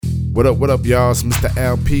What up, y'all? It's Mr.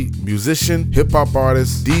 Al Pete, musician, hip-hop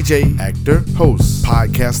artist, DJ, actor, host,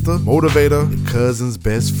 podcaster, motivator, and cousin's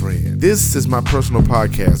best friend. This is my personal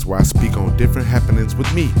podcast where I speak on different happenings with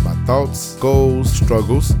me, my thoughts, goals,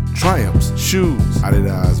 struggles, triumphs, shoes,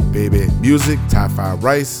 Adidas, baby, music, Thai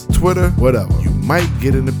rice, Twitter, whatever. You might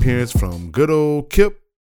get an appearance from good old Kip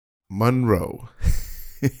Monroe.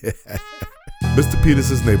 Mr.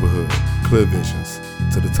 Peterson's Neighborhood, Clear Visions.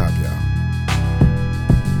 To the top, y'all.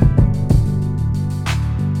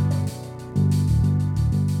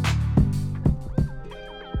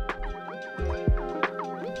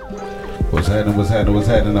 What's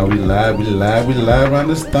happening? Are we live on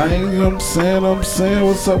this thing? You know what I'm saying?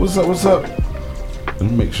 What's up? Let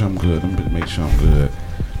me make sure I'm good.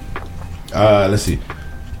 Let's see.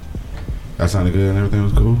 That sounded good and everything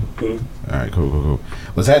was cool? Cool. Alright, cool.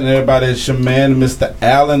 What's happening, everybody? It's your man, Mr.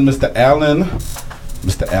 Allen, Mr.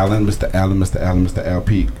 Al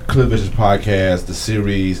Pete. Clear Visions Podcast, the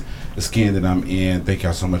series, the skin that I'm in. Thank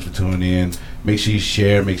y'all so much for tuning in. Make sure you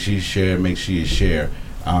share.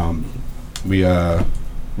 We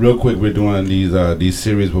real quick, we're doing these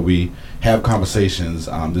series where we have conversations.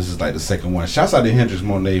 This is like the second one. Shouts out to Hendrix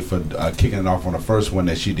Monet for kicking it off on the first one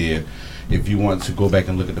that she did. If you want to go back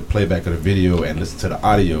and look at the playback of the video and listen to the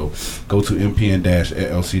audio, go to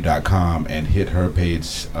mpn-llc.com and hit her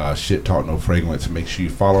page, Shit Talk No Fragrance. Make sure you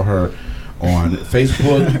follow her on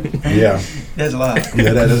Facebook. Yeah, that's loud.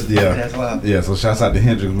 Yeah, that is. Yeah, that's loud. Yeah, so shouts out to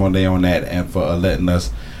Hendrix Monet on that and for letting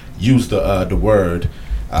us use the word.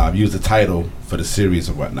 Use the title for the series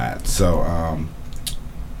and whatnot. So,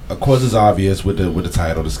 of course, it's obvious with the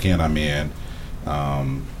title, the skin I'm in.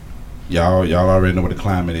 Y'all already know what the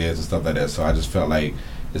climate is and stuff like that. So I just felt like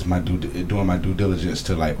it's doing my due diligence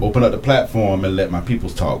to like open up the platform and let my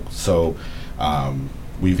peoples talk. So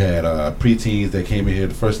we've had preteens that came in here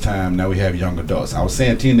the first time. Now we have young adults. I was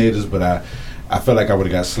saying teenagers, but I felt like I would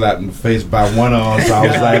have got slapped in the face by one of them, so I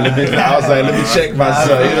was like, let me check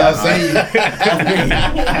myself. You know what I'm saying?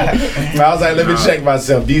 I was like, let me check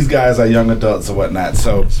myself. These guys are young adults or whatnot.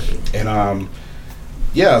 So, and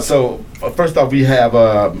so first off, we have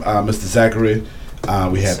Mr. Zachary.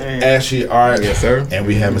 We have Ashley Art. Yes, sir. And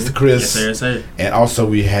we have Mr. Chris. Yes, sir. And also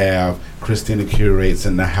we have Christina Curates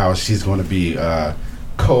in the house. She's going to be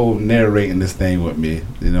co-narrating this thing with me.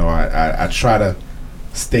 You know, I try to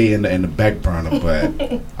stay in the back burner, but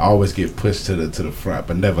I always get pushed to the front.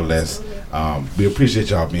 But nevertheless, we appreciate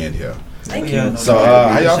y'all being here. Thank you. So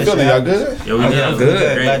how y'all feeling? Y'all good? Yeah, we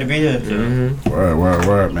good. Glad to be here. Mm-hmm.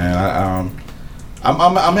 Word, man.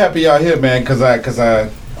 I'm happy y'all here, man, cause I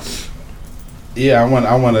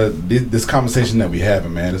want to this conversation that we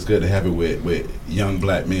having, man. It's good to have it with young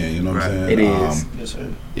black men. You know what I'm saying? It is. Yes,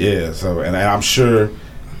 sir. Yeah. So and I'm sure,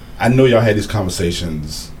 I know y'all had these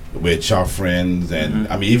conversations with y'all friends, and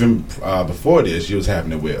I mean even before this, you was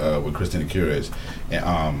having it with Christina Curious,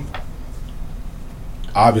 and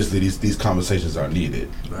obviously these conversations are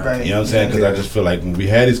needed. Right. You know what I'm saying? Because I just feel like when we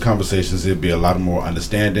had these conversations, it'd be a lot more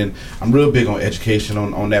understanding. I'm real big on education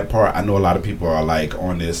on that part. I know a lot of people are like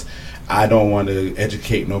on this. I don't want to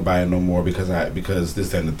educate nobody no more because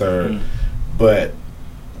this and the third, but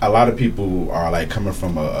a lot of people are like coming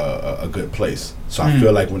from a good place. So I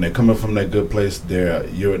feel like when they're coming from that good place, they're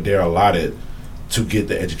allotted to get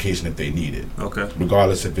the education if they need it. Okay.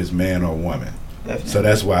 Regardless if it's man or woman. Definitely. So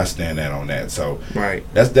that's why I stand out on that. So right.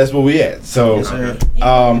 That's where we at. So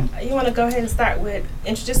you want to go ahead and start with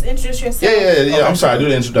introduce yourself? Yeah. Okay. I'm sorry. Do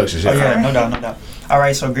the introductions. Oh yeah, no doubt. All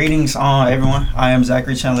right, so greetings everyone. I am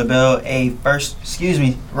Zachary Chandler Bell, a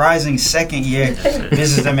rising second year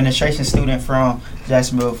business administration student from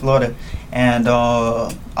Jacksonville, Florida, and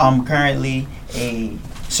I'm currently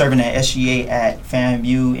serving at SGA at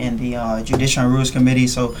FAMU in the Judicial and Rules Committee.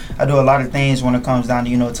 So I do a lot of things when it comes down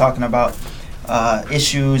to talking about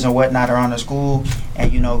issues and whatnot around the school, and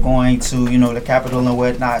going to the Capitol and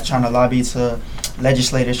whatnot, trying to lobby to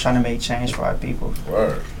legislators, trying to make change for our people.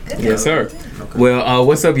 Word. Yes, sir. Okay. Well,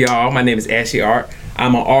 what's up, y'all? My name is Ashley Art.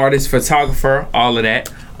 I'm an artist, photographer, all of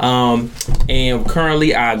that. And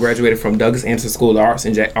currently, I graduated from Douglas Anderson School of Arts,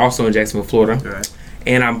 also in Jacksonville, Florida. Right.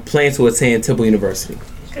 And I'm planning to attend Temple University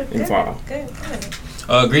in fall. Good.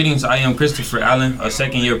 Greetings. I am Christopher Allen, a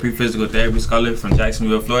second-year pre-physical therapy scholar from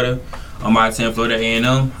Jacksonville, Florida. I attend Florida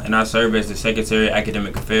A&M, and I serve as the Secretary of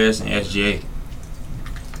Academic Affairs in SGA.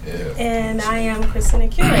 Yeah. And I am Christina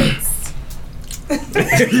Curates.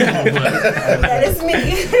 That is me.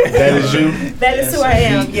 That is you? That is who I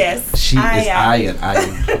am, yes. She is I and I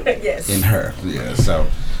am yes. in her. Yeah, so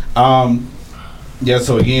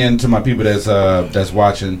so again, to my people that's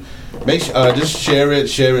watching, make sure just share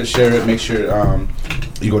it. Make sure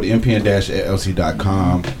you go to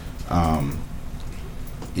mpn-llc.com.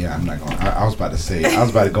 Yeah, I'm not going. I was about to say. I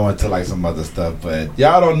was about to go into like some other stuff, but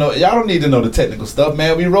y'all don't know. Y'all don't need to know the technical stuff,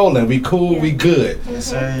 man. We rolling. We cool. We good. Yes,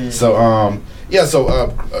 sir. So yeah. So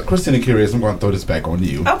Christina Curious, I'm going to throw this back on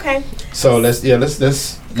you. Okay. So let's Go ahead start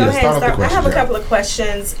and off the start. questions. I have a yeah. couple of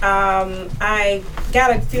questions. I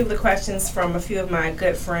got a few of the questions from a few of my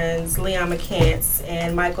good friends, Leon McCants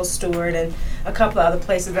and Michael Stewart, and a couple of other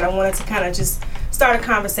places that I wanted to kind of just start a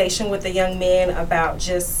conversation with the young men about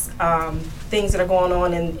just things that are going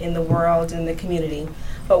on in the world and the community.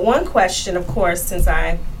 But one question, of course, since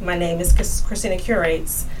my name is Christina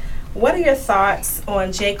Curates, what are your thoughts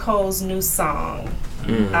on J. Cole's new song,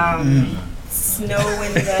 Snow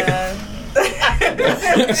in the...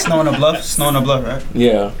 Snow on the Bluff, right?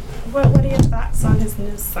 Yeah. What are your thoughts on his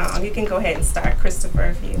new song? You can go ahead and start, Christopher,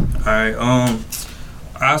 if you... All right.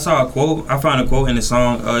 I saw a quote. I found a quote in the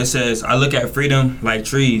song. It says, "I look at freedom like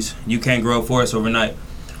trees. You can't grow a forest overnight."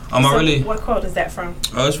 What quote is that from?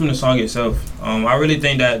 It's from the song itself. I really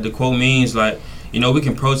think that the quote means like, we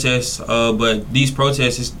can protest, but these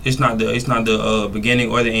protests, it's not the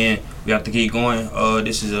beginning or the end. We have to keep going.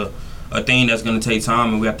 This is a thing that's gonna take time,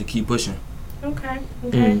 and we have to keep pushing. Okay.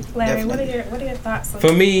 Larry, what are your thoughts on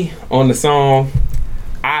For me, on the song,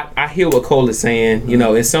 I hear what Cole is saying.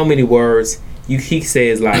 In so many words, he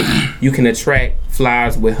says like you can attract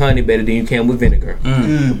flies with honey better than you can with vinegar.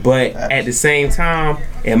 But at the same time,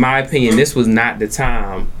 in my opinion, this was not the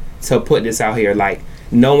time to put this out here. Like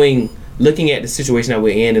looking at the situation that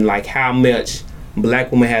we're in and like how much black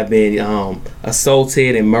women have been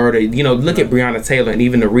assaulted and murdered. Look at Breonna Taylor and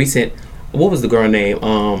even the recent, what was the girl name?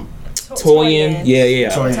 Toyin. Yeah.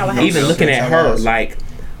 Toyin. Even looking at her, like,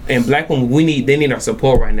 and black women, they need our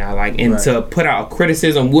support right now. Like, and to put out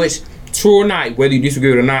criticism, which true or not, whether you disagree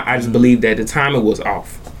with it or not, I just believe that the timing was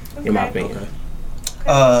off, in my opinion.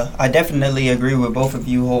 I definitely agree with both of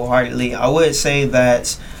you wholeheartedly. I would say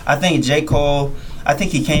that I think J. Cole,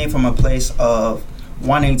 he came from a place of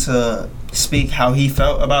wanting to speak how he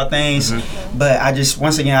felt about things, but I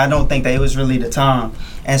don't think that it was really the time.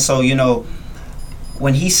 And so,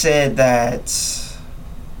 when he said that,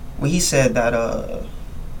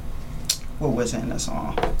 what was it in the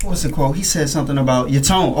song? What was the quote? He said something about your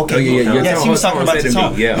tone. Okay. Yes, he was talking about your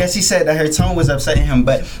tone. Yes, he said that her tone was upsetting him.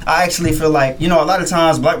 But I actually feel like, a lot of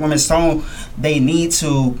times black women's tone, they need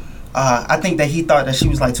to. I think that he thought that she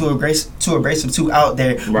was like too abrasive, too out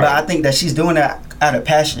there. Right. But I think that she's doing that out of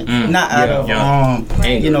passion, not out of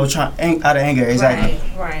anger. Out of anger. Exactly.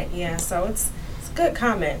 Right. Yeah. So it's good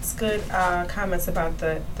comments. Good comments about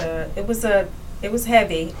the. It was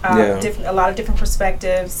heavy. A lot of different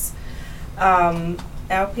perspectives.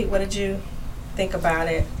 LP, what did you think about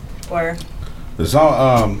it? Or the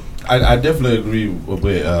song, I definitely agree with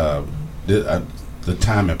the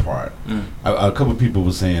timing part. A couple of people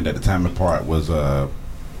were saying that the timing part was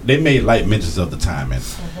they made light mentions of the timing.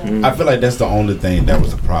 I feel like that's the only thing that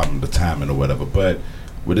was a problem, the timing or whatever. But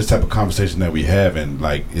with this type of conversation that we having,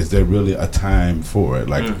 like, is there really a time for it?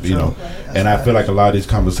 Like, and I feel like a lot of these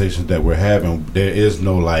conversations that we're having, there is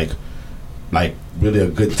no like really a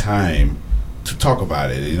good time to talk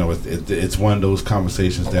about it. It's one of those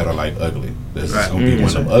conversations that are like ugly. This is gonna be one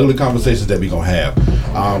of them ugly conversations that we gonna have.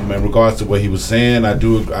 In regards to what he was saying, I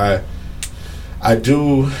do feel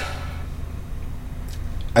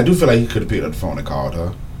like he could have picked up the phone and called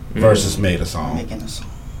her versus made a song.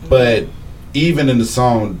 But even in the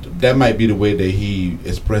song, that might be the way that he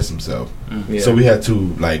expressed himself. So we have to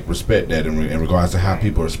like respect that in regards to how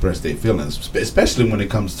people express their feelings, especially when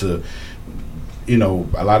it comes to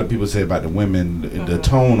a lot of people say about the women, the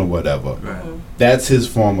tone or whatever. That's his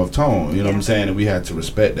form of tone. You know what I'm saying? And we had to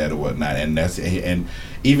respect that or whatnot. And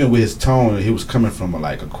even with his tone, he was coming from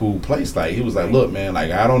a cool place. Like he was like, look, man,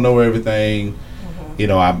 like I don't know everything. He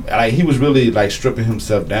was really like stripping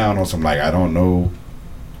himself down on some like I don't know.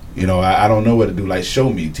 I don't know what to do. Like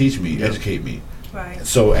show me, teach me, educate me. Right.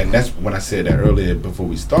 So and that's when I said that earlier before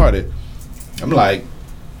we started. I'm like,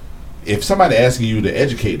 if somebody asking you to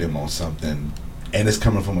educate them on something, and it's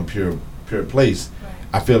coming from a pure place,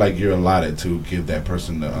 I feel like you're allotted to give that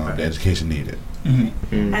person the education needed.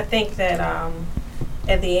 I think that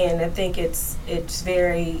at the end, I think it's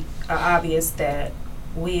very obvious that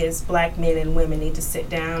we as black men and women need to sit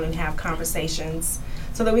down and have conversations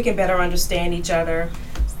so that we can better understand each other,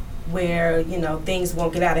 where things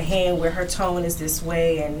won't get out of hand, where her tone is this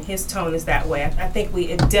way and his tone is that way. I think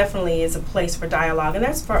it definitely is a place for dialogue, and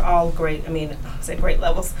that's for all great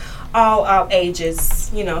levels, all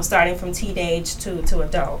ages, starting from teenage to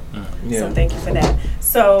adult. So thank you for that.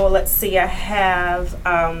 So let's see, I have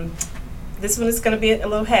this one is going to be a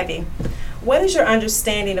little heavy. What is your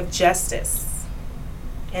understanding of justice?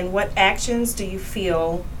 And what actions do you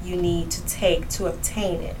feel you need to take to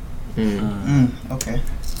obtain it? Okay.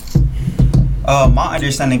 My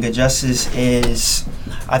understanding of justice is,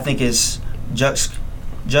 I think, is just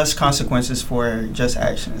consequences for just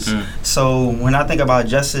actions. So when I think about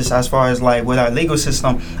justice, as far as like with our legal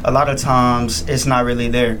system, a lot of times it's not really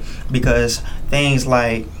there, because things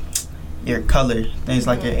like your color, things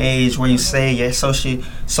like your age, where you say your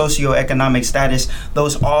socioeconomic status,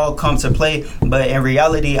 those all come to play. But in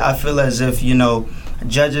reality, I feel as if, you know,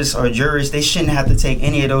 judges or jurors, they shouldn't have to take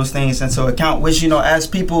any of those things into account, which, you know, as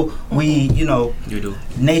people, we, you know, You do.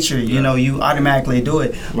 nature, you know, you automatically do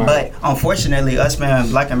it. Right. But unfortunately, us, man,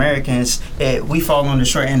 Black Americans, we fall on the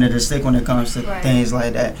short end of the stick when it comes to Right. things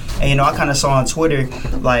like that. And, you know, I kind of saw on Twitter,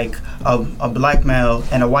 like, a black male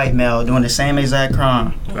and a white male doing the same exact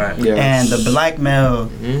crime. Right. Yeah. And the black male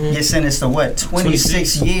Mhm. gets sentenced to what?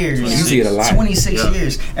 26 years. You see it a lot. 26 Yeah.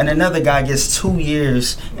 years. And another guy gets 2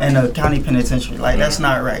 years in a county penitentiary. Like, that's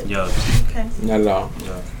not right. Yeah. Okay. Not at all.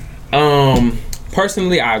 Yeah.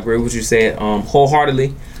 Personally, I agree with what you said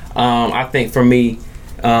wholeheartedly. I think for me,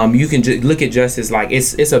 you can just look at justice like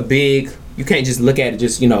it's a big. You can't just look at it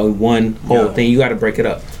just, you know, one whole Yeah. thing. You got to break it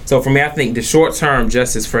up. So for me, I think the short term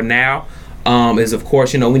justice for now is, of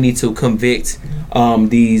course, you know, we need to convict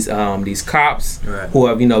these cops Right. who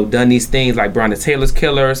have, you know, done these things like Breonna Taylor's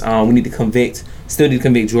killers. We need to still need to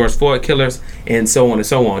convict George Floyd killers, and so on and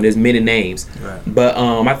so on. There's many names. Right. But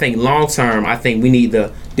I think long term, I think we need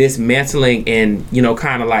the dismantling and, you know,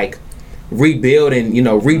 kind of like rebuild and, you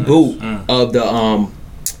know, reboot of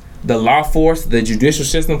the law force, the judicial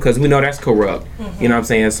system, because we know that's corrupt. You know what I'm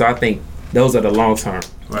saying? So I think those are the long term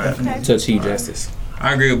Right. Okay. to achieve justice.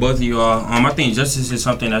 I agree with both of you all. I think justice is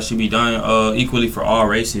something that should be done equally for all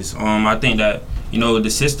races. I think that, you know, the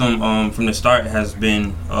system from the start has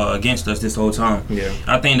been against us this whole time. Yeah.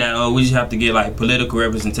 I think that we just have to get like political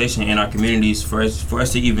representation in our communities for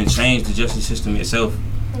us to even change the justice system itself.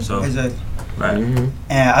 So, Exactly. right.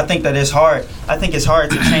 And I think that it's hard. I think it's hard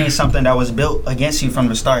to change something that was built against you from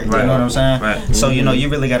the start. You Right. know what I'm saying? Right. So, you know, you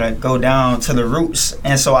really got to go down to the roots.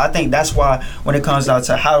 And so I think that's why when it comes down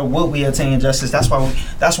to how would we attain justice, that's why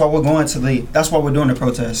we're going to that's why we're doing the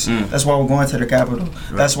protests. That's why we're going to the Capitol.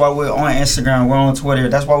 That's why we're on Instagram, we're on Twitter.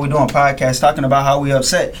 That's why we're doing podcasts talking about how we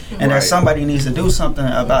upset and that Right. somebody needs to do something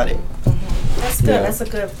about it. That's good. Yeah. That's a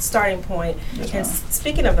good starting point. Yes, And ma'am.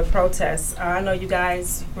 speaking of the protests, I know you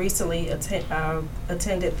guys recently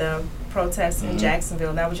attended the protests in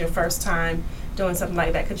Jacksonville. That was your first time doing something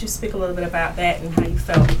like that. Could you speak a little bit about that and how you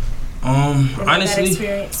felt in that Honestly,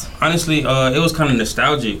 experience? it was kind of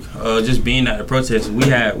nostalgic. Just being at the protest,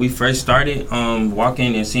 we first started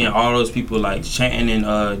walking and seeing all those people like chanting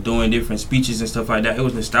and doing different speeches and stuff like that. It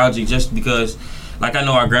was nostalgic just because, like, I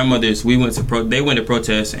know our grandmothers. They went to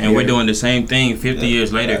protest, and we're doing the same thing 50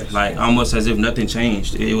 years later, like almost as if nothing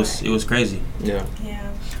changed. It was crazy. Yeah. Yeah.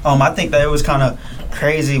 I think that it was kind of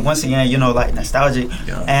crazy. Once again, you know, like nostalgic.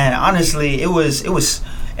 Yeah. And honestly, it was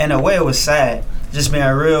in a way it was sad, just being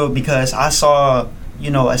real, because I saw, you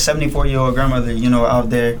know, a 74-year-old grandmother, you know, out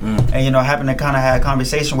there, and, you know, having to kind of have a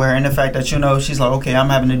conversation with her, and the fact that, you know, she's like, okay, I'm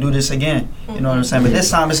having to do this again. You know what I'm saying? But this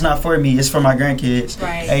time it's not for me, it's for my grandkids.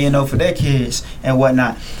 Right. And, you know, for their kids and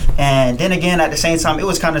whatnot. And then again, at the same time, it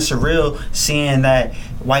was kind of surreal seeing that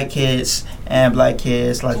white kids and black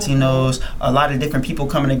kids, Latinos, a lot of different people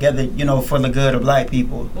coming together, you know, for the good of black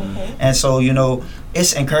people. And so, you know,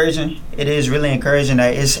 it's encouraging. It is really encouraging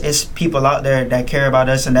that it's people out there that care about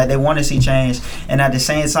us and that they want to see change. And at the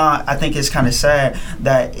same time, I think it's kind of sad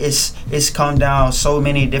that it's come down so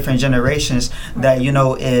many different generations that, you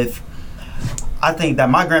know, if I think that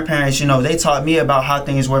my grandparents, you know, they taught me about how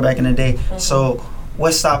things were back in the day. So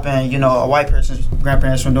what's stopping, you know, a white person's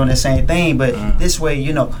grandparents from doing the same thing? But this way,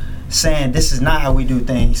 you know, saying this is not how we do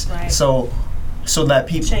things. Right. So that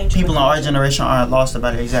Changing people the in our culture. generation aren't lost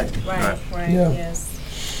about it. Exactly. Right. Yeah. Yes.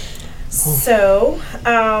 So,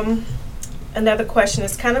 another question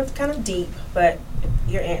is kind of deep, but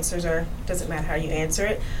your answers doesn't matter how you answer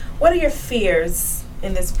it. What are your fears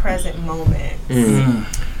in this present moment?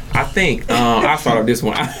 I think I'll start off this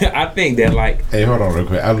one. I think that, like, Hey, hold on real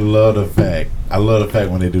quick. I love the fact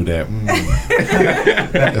when they do that.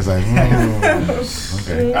 It's like,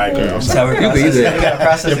 okay. All right, girl. I'm So sorry. we're You can either-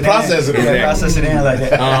 process it in. Process it in like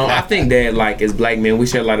that. I think that, like, as black men, we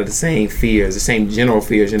share a lot of the same fears, the same general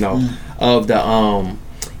fears, you know, of the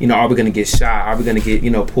you know, are we gonna get shot? Are we gonna get, you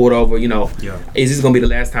know, pulled over? You know, is this gonna be the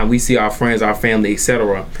last time we see our friends, our family,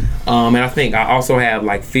 etc.? And I think I also have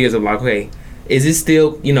like fears of like, hey, is it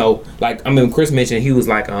still, you know, like, I mean, Chris mentioned, he was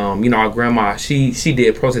like, you know, our grandma, she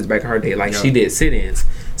did protests back in her day, like she did sit-ins.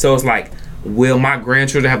 So it's like, will my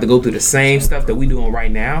grandchildren have to go through the same stuff that we doing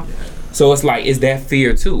right now? So it's like, is that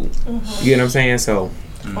fear too? You know what I'm saying? So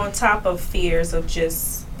on top of fears of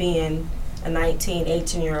just being a 19,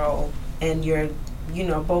 18-year-old, and you're, you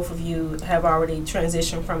know, both of you have already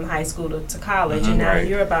transitioned from high school to college, and now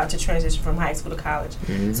you're about to transition from high school to college.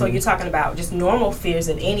 So you're talking about just normal fears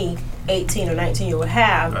that any 18 or 19-year-old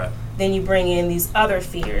have. Then you bring in these other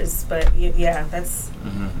fears. But yeah, that's.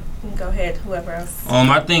 Go ahead, whoever else.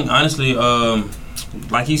 I think honestly,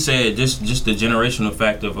 like he said, just the generational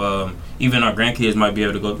fact of even our grandkids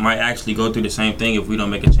might actually go through the same thing if we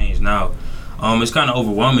don't make a change now. It's kind of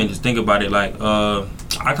overwhelming to think about it. Like,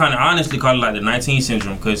 I kind of honestly call it like the 19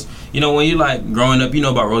 syndrome, because, you know, when you like growing up, you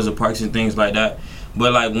know about Rosa Parks and things like that.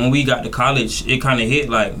 But like when we got to college, it kind of hit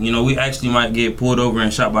like, you know, we actually might get pulled over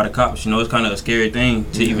and shot by the cops. You know, it's kind of a scary thing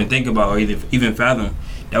to even think about or even fathom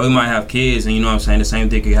that we might have kids, and you know what I'm saying, the same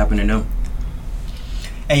thing could happen to them.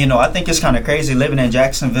 And you know, I think it's kind of crazy living in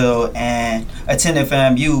Jacksonville and attending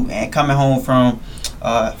FAMU and coming home from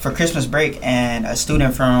for Christmas break, and a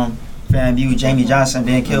student from FAMU, Jamie Johnson,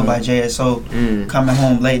 being killed by JSO, coming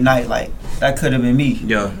home late night. Like, that could have been me.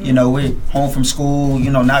 Yeah. You know, we're home from school,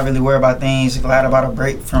 you know, not really worried about things, glad about a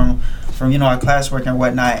break from you know, our classwork and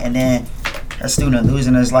whatnot, and then a student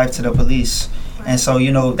losing his life to the police. And so,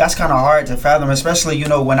 you know, that's kind of hard to fathom, especially, you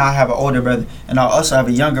know, when I have an older brother and I also have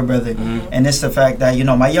a younger brother. And it's the fact that, you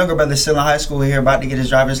know, my younger brother's still in high school here, about to get his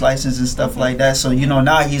driver's license and stuff like that. So, you know,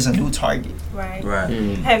 now he's a new target. Right.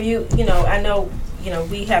 Have you know, I know, you know,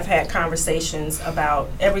 we have had conversations about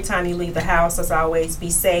every time you leave the house, as always, be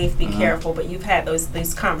safe, be careful. But you've had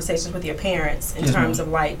these conversations with your parents in terms of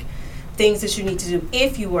like things that you need to do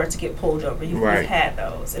if you were to get pulled over. You've had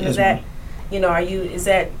those. And is that, you know, is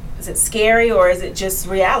it scary or is it just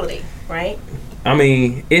reality, right? I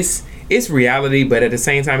mean, it's reality, but at the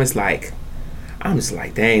same time, it's like, I'm just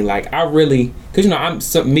like, dang, like I really, cause you know,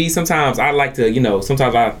 sometimes I like to, you know,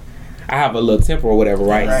 sometimes I have a little temper or whatever,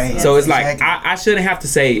 right? So it's like, I shouldn't have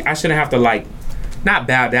to like, not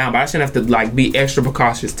bow down, but I shouldn't have to like be extra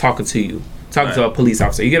precautious talking to a police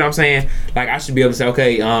officer. You get what I'm saying? Like, I should be able to say,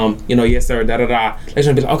 okay, you know, yes sir, da-da-da. They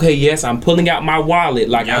should be like, okay, yes, I'm pulling out my wallet.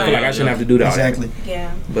 Like, I feel like I shouldn't have to do that. Exactly.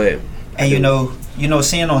 Yeah. But. And you know,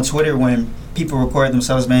 seeing on Twitter when people record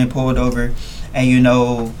themselves being pulled over, and you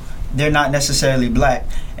know, they're not necessarily black,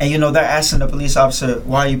 and you know, they're asking the police officer,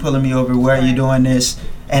 why are you pulling me over? Why are you doing this?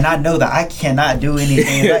 And I know that I cannot do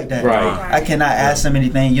anything like that. I cannot ask them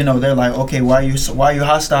anything. You know, they're like, okay, why are you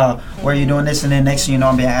hostile? Why are you doing this? And then next thing you know,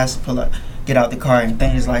 I'm being asked to pull up, get out the car and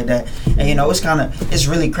things like that. And you know, it's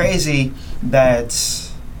really crazy that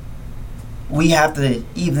we have to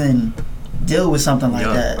even deal with something like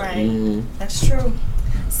that. Right. That's true.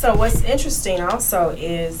 So what's interesting also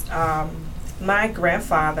is my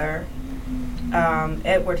grandfather,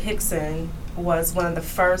 Edward Hickson, was one of the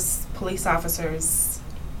first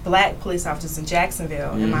black police officers in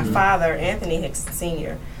Jacksonville. And my father, Anthony Hickson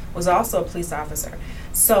Sr., was also a police officer.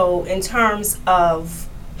 So in terms of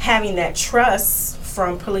having that trust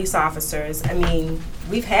from police officers, I mean,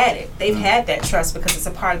 we've had it. They've had that trust because it's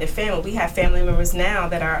a part of their family. We have family members now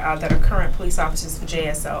that are current police officers for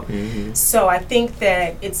JSO. So I think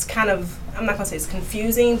that it's kind of, I'm not gonna say it's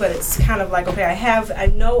confusing, but it's kind of like, okay, I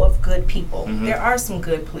know of good people. There are some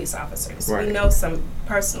good police officers. We know some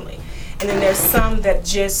personally, and then there's some that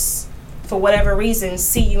just, for whatever reason,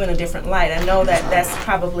 see you in a different light. I know that that's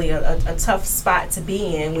probably a tough spot to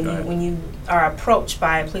be in when you are approached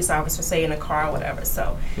by a police officer, say in a car or whatever.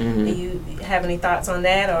 So, do you have any thoughts on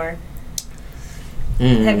that, or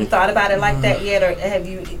have you thought about it like that yet, or have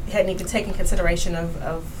you hadn't even taken consideration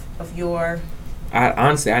of your?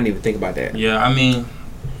 Honestly, I didn't even think about that. Yeah, I mean,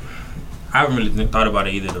 I haven't really thought about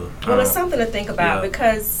it either, though. Well, it's something to think about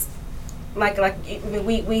because.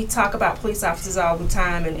 We talk about police officers all the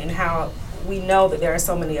time and how we know that there are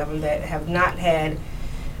so many of them that have not had,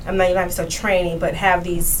 I'm not so training, but have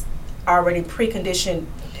these already preconditioned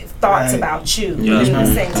thoughts about you. And at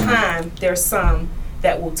the same time, there's some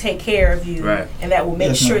that will take care of you and that will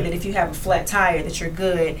make sure that if you have a flat tire that you're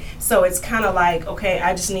good. So it's kind of like, okay,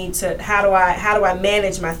 I just need to, how do I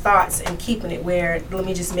manage my thoughts and keeping it where, let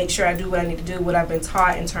me just make sure I do what I need to do, what I've been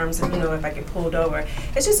taught in terms of, you know, if I get pulled over.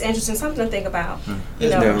 It's just interesting, something to think about, you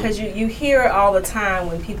know, because you hear it all the time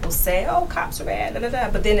when people say, oh, cops are bad, da, da, da.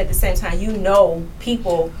 But then at the same time, you know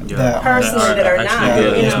people personally that are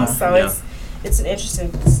not, you know, so it's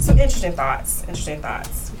some interesting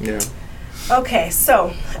thoughts. Yeah. Okay,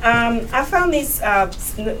 so I found these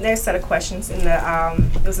next set of questions in the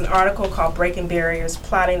there was an article called "Breaking Barriers: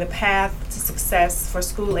 Plotting the Path to Success for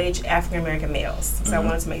School-Age African American Males." So I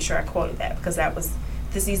wanted to make sure I quoted that because that was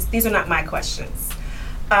these are not my questions.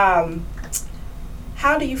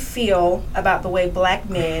 how do you feel about the way black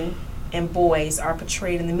men and boys are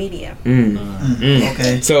portrayed in the media?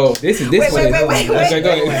 Okay. So this Wait. Okay,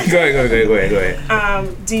 go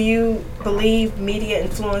ahead. Do you believe media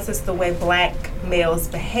influences the way black males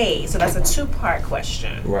behave? So that's a two-part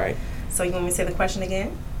question. Right. So you want me to say the question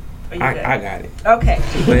again? Or you I good? got it. Okay.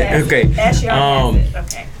 Okay. Ashley already has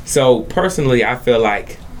it. Okay. So personally, I feel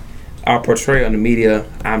like our portrayal in the media,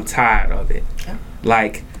 I'm tired of it. Yeah.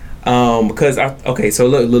 Like, because so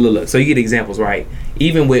look. So you get examples, right?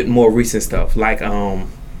 Even with more recent stuff, like I don't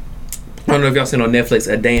know if y'all seen on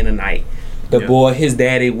Netflix A Day in the Night. The boy, his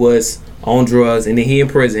daddy was on drugs, and then he in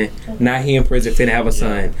prison. Now he in prison, finna have a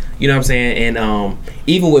son. You know what I'm saying? And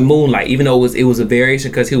even with Moonlight, even though it was a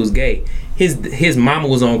variation because he was gay, his mama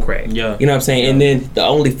was on crack. Yeah. You know what I'm saying? And then the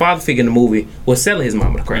only father figure in the movie was selling his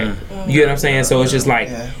mama to crack. You know what I'm saying? So it's just like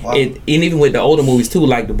and even with the older movies too,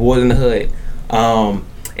 like The Boys in the Hood,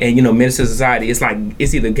 and you know, Minister Society, it's like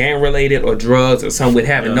it's either gang related or drugs or something with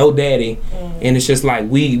having no daddy, and it's just like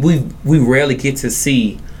we rarely get to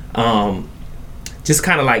see just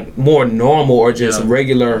kind of like more normal or just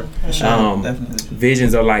regular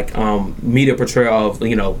visions or like media portrayal of,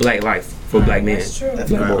 you know, black life for black men. That's true. Black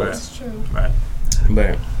boys. That's true. Right.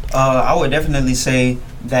 But I would definitely say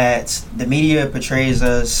that the media portrays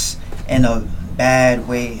us in a bad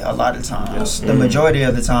way a lot of times. The majority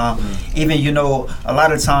of the time. Even, you know, a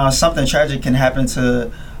lot of times something tragic can happen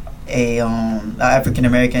to a African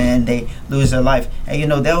American and they lose their life, and you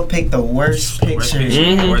know they'll pick the worst picture,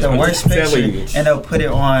 the worst picture, and they'll put it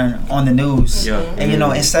on the news. And you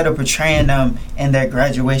know, instead of portraying them in their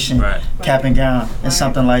graduation cap and gown and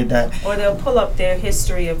something like that, or they'll pull up their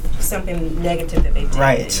history of something negative that they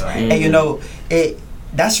did. And you know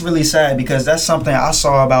that's really sad, because that's something I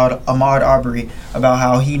saw about Ahmaud Arbery, about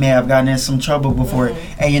how he may have gotten in some trouble before,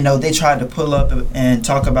 and you know they tried to pull up and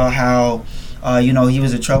talk about how you know, he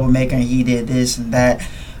was a troublemaker and he did this and that,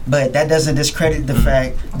 but that doesn't discredit the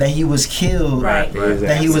fact that he was killed,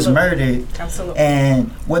 that he was murdered,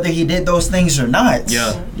 and whether he did those things or not,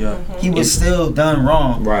 he was still done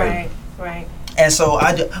wrong. Right. And so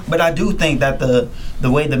I do think that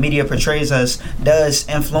the way the media portrays us does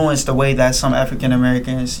influence the way that some African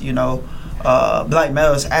Americans, you know, black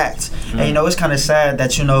males act. And you know, it's kind of sad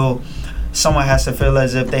that, you know, someone has to feel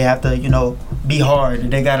as if they have to, you know, be hard,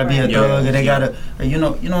 they gotta be a thug, or they gotta, or you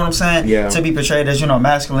know what I'm saying? To be portrayed as, you know,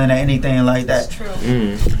 masculine or anything like that.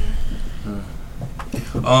 That's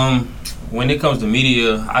true. When it comes to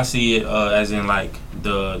media, I see it as in like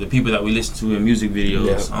the people that we listen to in music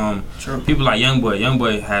videos. People like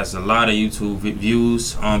Youngboy has a lot of YouTube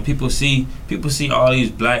views. People see all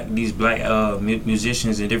these black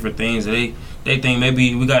musicians and different things. They think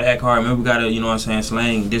maybe we gotta act hard, maybe we gotta, you know what I'm saying,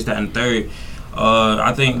 slang this, that, and the third.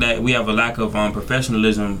 I think that we have a lack of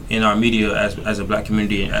professionalism in our media as a black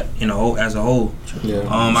community as a whole.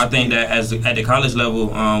 I think that at the college level,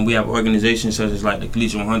 we have organizations such as like the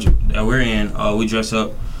Collegiate 100 that we're in. We dress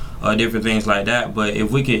up, different things like that. But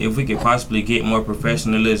if we could possibly get more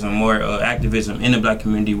professionalism, more activism in the black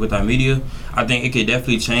community with our media, I think it could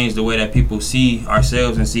definitely change the way that people see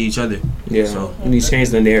ourselves and see each other. So we need to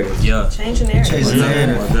change the narrative. Change the narrative.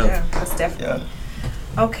 Yeah, that's definitely.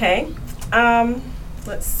 Okay.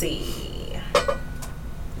 Let's see.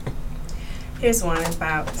 Here's one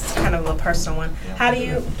about, it's kind of a personal one. How do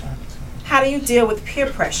you deal with peer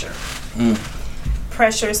pressure?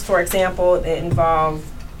 Pressures, for example, that involve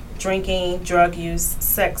drinking, drug use,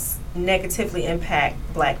 sex, negatively impact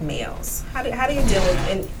black males. How do you deal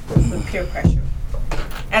with peer pressure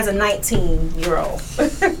as a 19-year-old?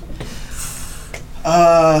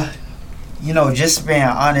 You know, just being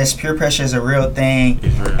honest, peer pressure is a real thing,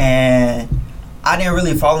 and I didn't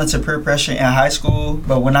really fall into peer pressure in high school,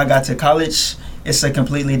 but when I got to college, it's a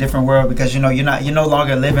completely different world, because you know you're no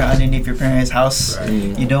longer living underneath your parents' house.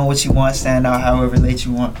 You're doing what you want, stand out however late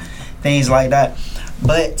you want, things like that.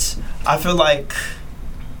 But I feel like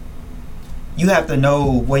you have to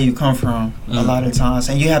know where you come from a lot of times,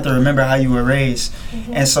 and you have to remember how you were raised.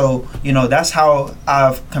 And so, you know, that's how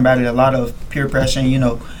I've combated a lot of peer pressure, and, you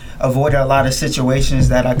know, avoided a lot of situations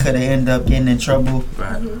that I could have ended up getting in trouble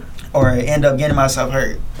or end up getting myself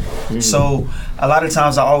hurt. So a lot of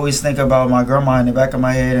times I always think about my grandma in the back of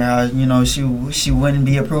my head, and how, you know, she wouldn't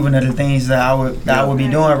be approving of the things that I would be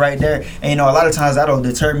doing right there. And you know, a lot of times that'll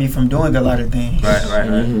deter me from doing a lot of things.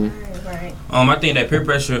 Right. I think that peer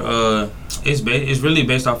pressure it's really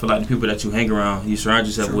based off of like the people that you hang around, you surround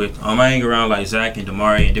yourself with. I hang around like Zach and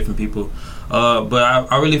Damari and different people.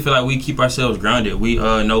 But I really feel like we keep ourselves grounded. We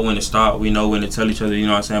know when to stop. We know when to tell each other, you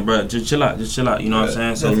know what I'm saying, bro, just chill out, you know what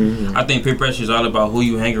I'm saying? So I think peer pressure is all about who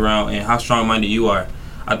you hang around and how strong-minded you are.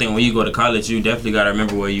 I think when you go to college, you definitely got to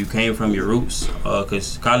remember where you came from, your roots,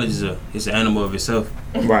 because college is an animal of itself.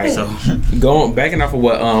 Right. So backing off of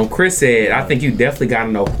what Chris said, I think you definitely got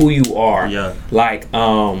to know who you are. Yeah. Like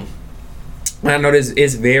I know this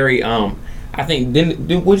is very I think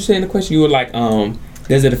what you say in the question? You were like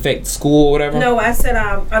does it affect school or whatever? No, I said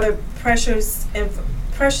other pressures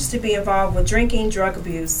to be involved with drinking, drug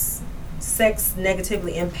abuse, sex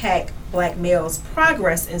negatively impact black males'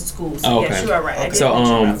 progress in school. So Okay. yes, you are right. I did So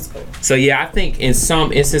mention about school. so yeah, I think in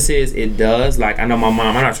some instances it does. Like I know my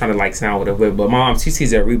mom. I'm not trying to like sound whatever, but my mom, she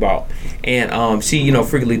sees at Reebok, and she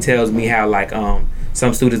frequently tells me how like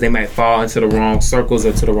some students, they might fall into the wrong circles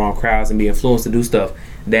or to the wrong crowds and be influenced to do stuff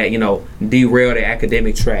that derail their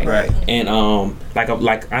academic track. Right. And like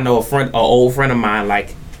I know an old friend of mine,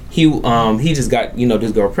 like he just got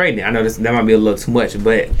this girl pregnant. I know that might be a little too much,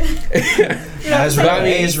 but That's real.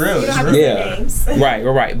 It's real. You don't It's have real. to say Yeah. names.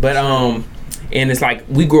 right. But and it's like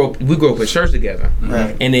we grew up in church together.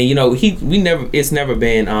 Right. And then it's never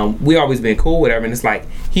been we always been cool, whatever. And it's like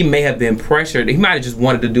he may have been pressured. He might have just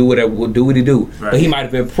wanted to do what he do, Right. but he might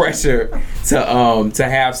have been pressured to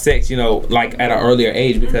have sex, like at an earlier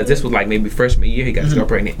age, because this was like maybe freshman year he got his girl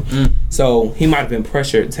pregnant. So he might have been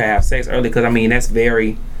pressured to have sex early, because I mean that's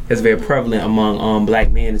very prevalent among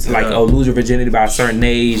black men. It's like, Yeah. lose your virginity by a certain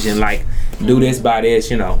age, and like do this by this,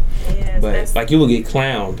 Yes, But that's, like you will get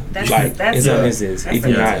clowned, that's like in some instances, that's if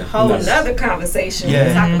you're a not. whole no. another conversation. Yeah.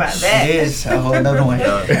 We'll talk about that. It is a whole other one.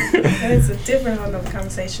 It's a different whole other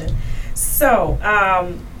conversation. So,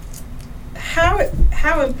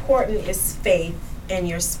 how important is faith in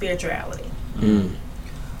your spirituality?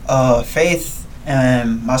 Faith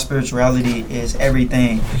and my spirituality is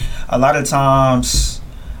everything. A lot of times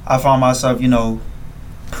I find myself,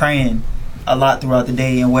 praying a lot throughout the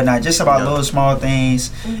day and whatnot, just about little small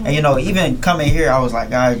things. And, even coming here, I was like,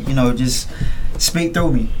 God, just speak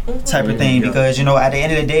through me type of thing. Yeah. Because, at the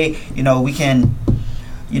end of the day, we can,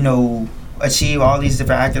 achieve all these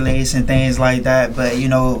different accolades and things like that. But,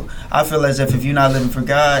 I feel as if you're not living for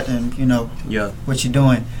God, then, yeah. what you're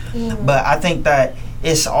doing. But I think that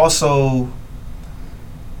it also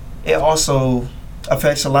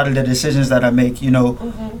affects a lot of the decisions that I make,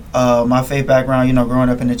 my faith background, growing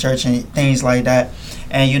up in the church and things like that.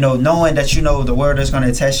 And, knowing that, the word is going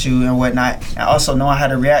to test you and whatnot, and also knowing how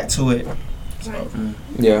to react to it. Right.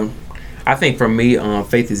 Yeah, I think for me,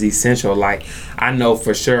 faith is essential. Like I know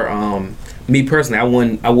for sure, me personally,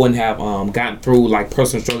 I wouldn't have gotten through like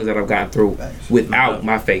personal struggles that I've gotten through without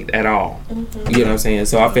my faith at all. You know what I'm saying?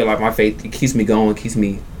 So I feel like my faith, it keeps me going, keeps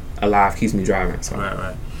me alive, keeps me driving. So.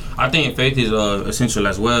 Right. I think faith is essential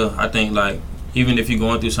as well. I think like even if you're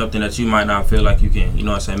going through something that you might not feel like you can,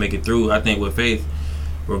 make it through. I think with faith,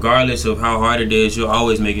 regardless of how hard it is, you'll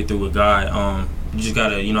always make it through with God. You just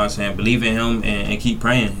gotta, believe in Him and keep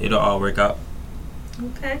praying. It'll all work out.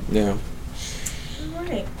 Okay. Yeah. All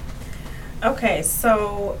right. Okay.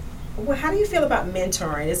 So, how do you feel about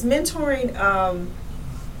mentoring? Is mentoring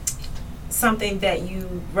something that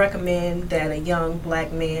you recommend that a young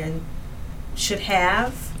black man should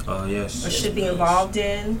have? Yes. Or should be involved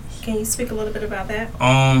in? Can you speak a little bit about that?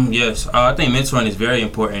 Yes. I think mentoring is very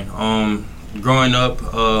important. Growing up,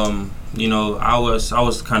 I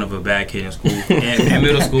was kind of a bad kid in school, in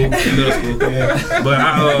middle school. But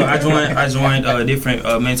I joined different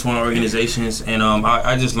mentoring organizations, and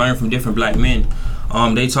I just learned from different black men.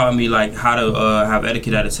 They taught me like how to have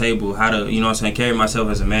etiquette at a table, how to carry myself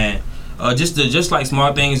as a man. Just like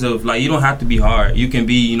small things of like you don't have to be hard. You can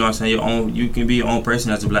be your own. You can be your own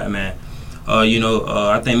person as a black man.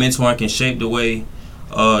 I think mentoring can shape the way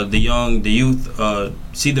the youth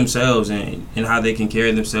see themselves and how they can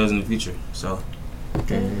carry themselves in the future. So.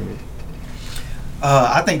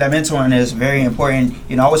 I think that mentoring is very important.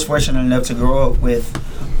 I was fortunate enough to grow up with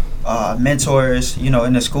mentors,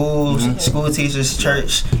 in the schools, school teachers,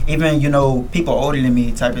 church, even, people older than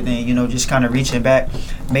me type of thing, just kind of reaching back,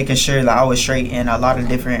 making sure that I was straight in a lot of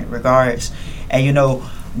different regards. And,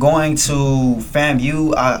 going to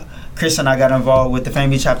FAMU, Chris and I got involved with the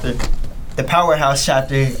FAMU chapter, the powerhouse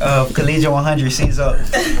chapter of Collegiate 100 Scenes Up.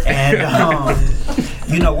 And,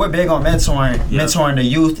 we're big on mentoring the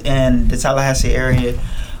youth in the Tallahassee area,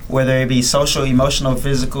 whether it be social, emotional,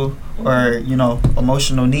 physical, or,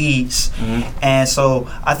 emotional needs. And so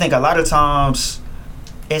I think a lot of times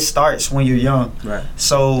it starts when you're young. Right.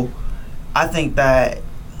 So I think that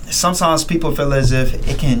sometimes people feel as if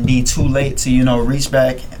it can be too late to, you know, reach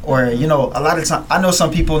back, or, you know, a lot of time I know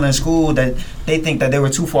some people in school that they think that they were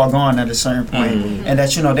too far gone at a certain point, and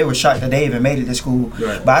that, you know, they were shocked that they even made it to school.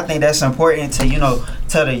 Right. But I think that's important to, you know,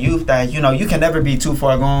 tell the youth that, you know, you can never be too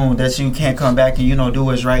far gone, that you can't come back and, you know, do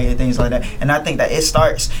what's right and things like that. And I think that it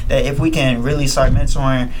starts that if we can really start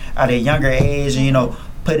mentoring at a younger age and, you know,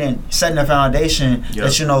 setting a foundation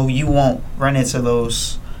that, you know, you won't run into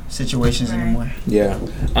those situations anymore. Yeah,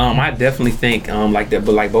 I definitely think like that,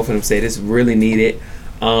 but like both of them said, it's really needed.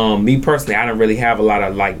 Me personally, I don't really have a lot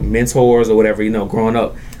of like mentors or whatever, you know, growing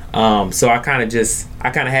up. So I kind of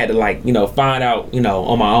had to, like, you know, find out, you know,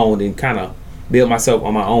 on my own and kind of build myself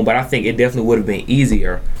on my own. But I think it definitely would have been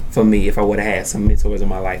easier for me if I would have had some mentors in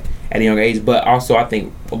my life at a young age. But also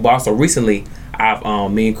recently,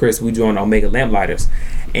 me and Chris, we joined Omega Lamplighters.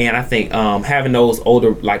 And I think having those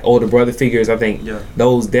older brother figures, I think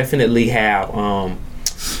those definitely have,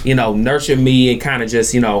 you know, nurtured me and kind of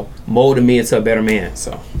just, you know, molded me into a better man.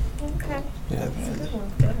 So. Okay. Yeah.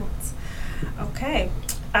 Good ones. Okay.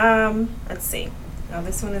 Let's see. Oh,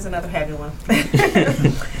 this one is another heavy one.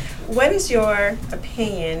 What is your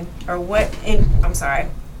opinion, or what in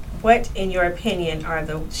your opinion are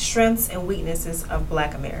the strengths and weaknesses of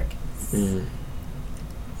Black Americans?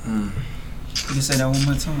 You can say that one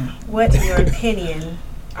more time. What, in your opinion,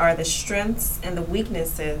 are the strengths and the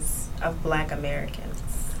weaknesses of Black Americans?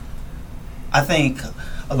 I think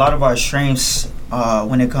a lot of our strengths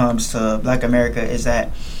when it comes to Black America is that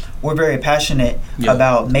we're very passionate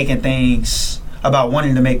about about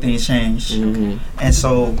wanting to make things change. And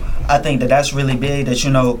so I think that that's really big, that, you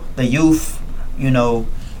know, the youth, you know,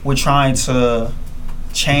 we're trying to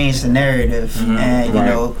change the narrative and, you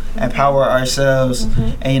know, empower ourselves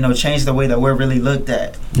and, you know, change the way that we're really looked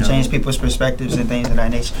at, change people's perspectives and things of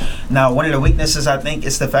that nature. Now, one of the weaknesses, I think,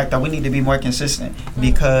 is the fact that we need to be more consistent,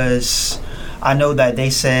 because I know that they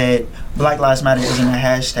said Black Lives Matter isn't a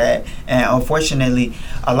hashtag, and unfortunately,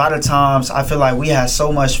 a lot of times I feel like we have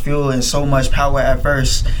so much fuel and so much power at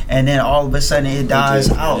first, and then all of a sudden it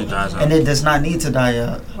dies out, and it does not need to die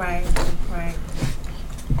out. Right.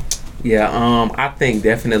 Yeah, I think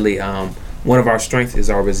definitely one of our strengths is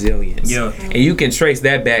our resilience. Yeah. And you can trace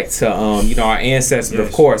that back to, you know, our ancestors,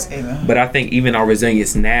 of course. Amen. But I think even our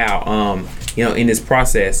resilience now, you know, in this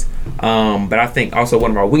process. But I think also one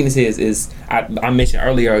of our weaknesses is, I mentioned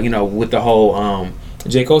earlier, you know, with the whole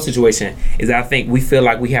J. Cole situation, is that I think we feel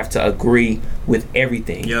like we have to agree with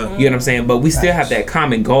everything. Yeah. You know what I'm saying? But we still have that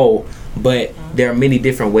common goal, but there are many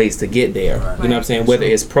different ways to get there. Right. You know what I'm saying? Whether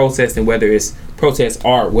it's protesting, whether it's protest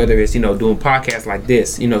art, whether it's, you know, doing podcasts like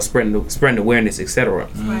this, you know, spreading awareness, etc.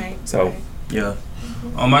 Right. So, yeah.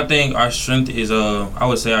 I think our strength is, I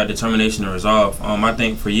would say, our determination and resolve. I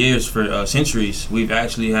think for years, for centuries, we've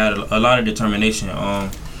actually had a lot of determination.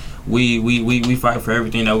 We fight for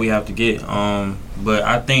everything that we have to get. But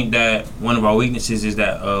I think that one of our weaknesses is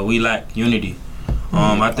that we lack unity.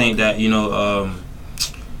 I think that, you know,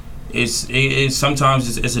 it's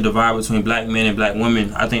sometimes it's a divide between Black men and Black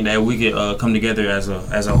women. I think that if we could come together as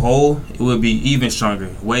a whole, it would be even stronger,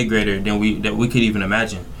 way greater than we could even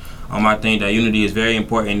imagine. I think that unity is very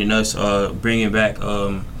important in us bringing back,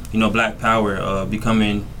 you know, Black power,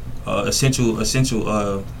 becoming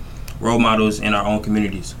essential role models in our own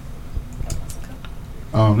communities.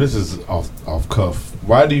 This is off cuff.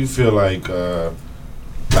 Why do you feel like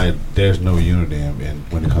there's no unity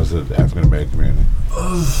when it comes to the African American community?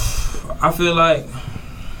 I feel like,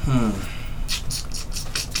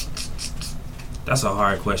 that's a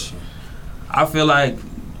hard question. I feel like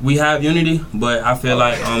we have unity, but I feel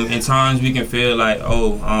like in times we can feel like,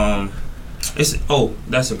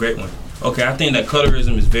 that's a great one. Okay, I think that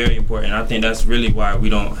colorism is very important. I think that's really why we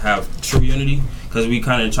don't have true unity, because we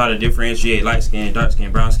kind of try to differentiate light skin, dark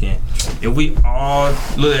skin, brown skin. If we all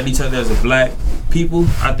look at each other as a Black people,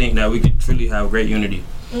 I think that we could truly have great unity.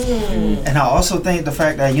 And I also think the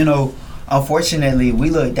fact that, you know, unfortunately, we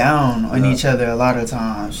look down on each other a lot of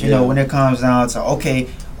times. You know, when it comes down to, okay,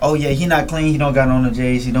 oh yeah, he not clean, he don't got on the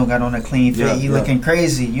J's, he don't got on a clean fit, he looking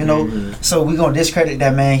crazy, you know. So we gonna discredit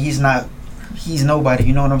that man. He's nobody,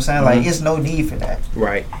 you know what I'm saying? Like, it's no need for that.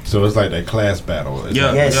 Right. So it's like that class battle. It's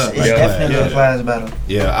definitely a class battle.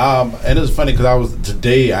 Yeah. And it's funny because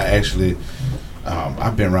today I actually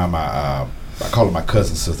I've been around my I call her my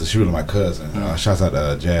cousin sister. She really my cousin. Shouts out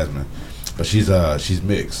to Jasmine, but she's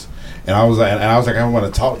mixed. And I was like, I want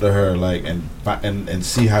to talk to her, like, and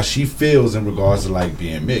see how she feels in regards to like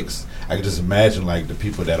being mixed. I can just imagine like the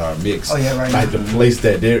people that are mixed, like the place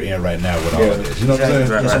that they're in right now with all of this. You know what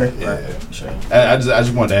I'm saying? Right. Sure. I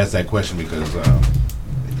just wanted to ask that question because.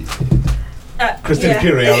 Christina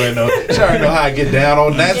Curie already know. She already know how I get down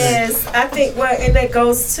on that. Yes, I think. Well, and that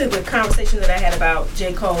goes to the conversation that I had about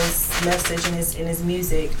J. Cole's message and his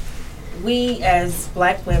music. We as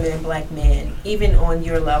black women and black men, even on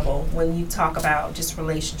your level, when you talk about just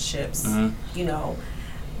relationships, you know,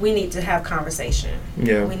 we need to have conversation.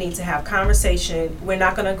 Yeah. We need to have conversation. We're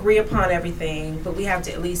not going to agree upon everything, but we have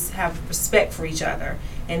to at least have respect for each other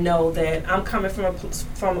and know that I'm coming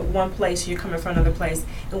from one place, you're coming from another place,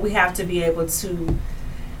 and we have to be able to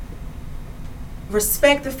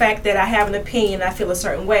respect the fact that I have an opinion, I feel a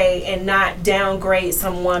certain way, and not downgrade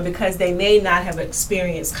someone because they may not have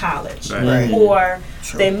experienced college, Right. or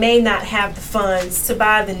True. they may not have the funds to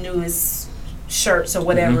buy the newest shirts or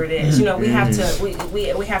whatever it is. You know, we have to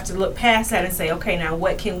we have to look past that and say, okay, now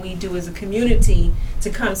what can we do as a community to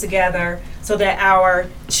come together so that our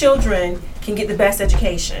children can get the best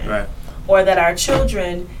education, Right. or that our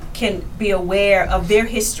children can be aware of their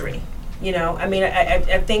history. You know, I mean,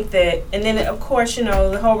 I think that, and then of course, you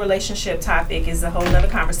know, the whole relationship topic is a whole nother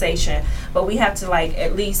conversation, but we have to like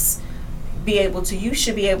at least be able to, you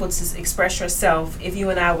should be able to express yourself. If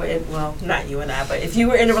you and I were in, well, not you and I, but if you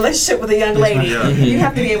were in a relationship with a young lady, you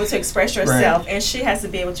have to be able to express yourself, and she has to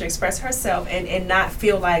be able to express herself and not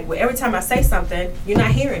feel like, well, every time I say something, you're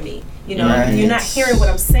not hearing me. You know, Right. you're not hearing what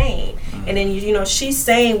I'm saying. And then, you know, she's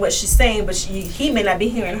saying what she's saying, but he may not be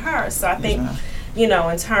hearing her. So I think, you know,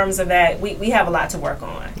 in terms of that, we have a lot to work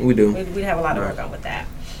on. We do. We have a lot to work on with that.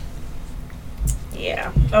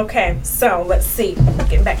 Yeah. Okay. So let's see.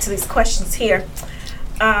 Getting back to these questions here.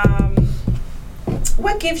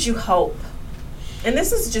 What gives you hope? And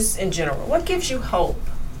this is just in general. What gives you hope?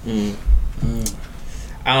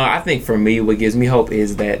 I think for me, what gives me hope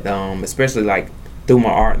is that, especially like through my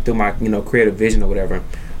art, through my creative vision or whatever,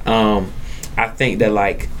 I think that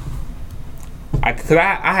like, cause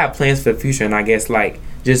I have plans for the future, and I guess like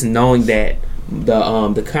just knowing that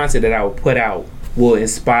the content that I will put out will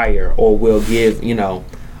inspire or will give,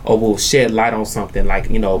 or will shed light on something like,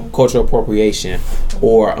 cultural appropriation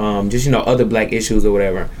or just, other black issues or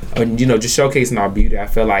whatever. Or, just showcasing our beauty. I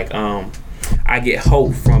feel like I get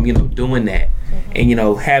hope from, doing that and,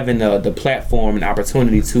 having the platform and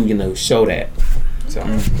opportunity to, show that. So.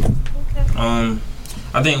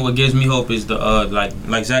 I think what gives me hope is the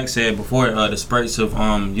like Zach said before, the spurts of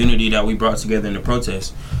unity that we brought together in the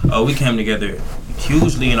protest. We came together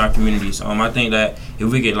hugely in our communities. I think that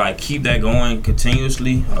if we could keep that going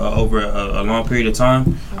continuously over a long period of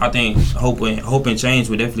time, I think hope and change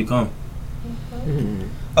would definitely come.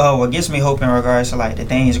 What gives me hope in regards to the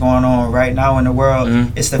things going on right now in the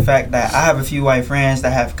world is the fact that I have a few white friends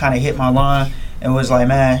that have kind of hit my line and was like,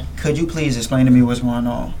 man, could you please explain to me what's going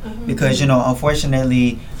on? Because,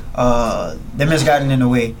 unfortunately, them has gotten in the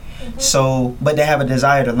way. So, but they have a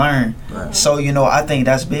desire to learn. Right. So, I think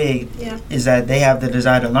that's big, is that they have the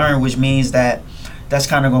desire to learn, which means that that's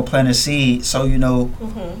kind of going to plant a seed. So,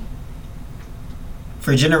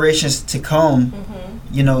 for generations to come,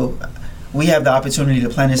 we have the opportunity to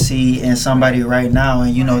plant a seed in somebody right now,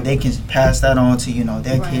 and they can pass that on to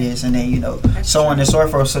their kids, and then so on and so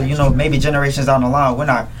forth. So maybe generations down the line, we're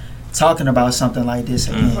not talking about something like this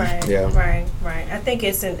again. Right. Yeah. Right. I think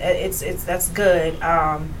it's that's good.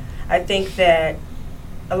 I think that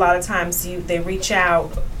a lot of times they reach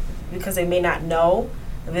out because they may not know,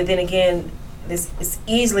 but then again, it's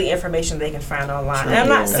easily information they can find online. True. And I'm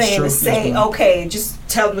not That's saying true. to say, Yes, okay, just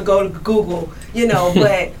tell them to go to Google,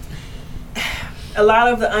 but a lot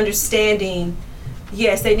of the understanding,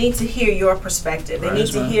 yes, they need to hear your perspective. They need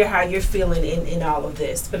to hear how you're feeling in all of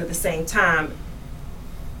this. But at the same time,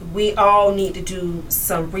 we all need to do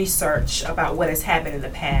some research about what has happened in the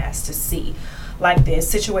past to see. Like the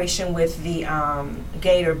situation with the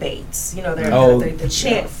gator baits, the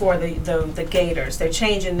chant for the gators. They're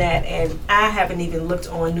changing that, and I haven't even looked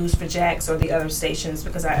on News4Jax or the other stations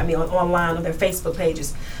because online on their Facebook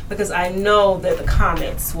pages, because I know that the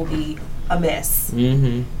comments will be a mess.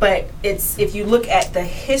 Mm-hmm. But if you look at the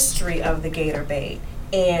history of the gator bait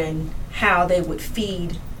and how they would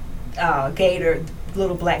feed gator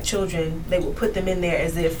little black children, they would put them in there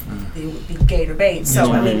as if they would be gator bait. So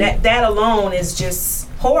that alone is just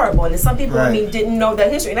horrible. And some people didn't know that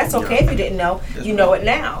history, and that's okay if you didn't know. You know it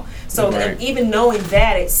now. So even knowing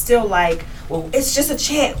that, it's still like, well, it's just a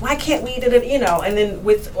chant. Why can't we do it? And then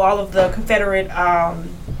with all of the Confederate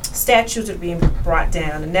statues are being brought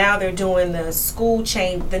down, and now they're doing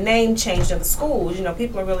the name change of the schools.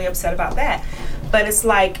 People are really upset about that. But it's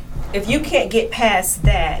like, if you can't get past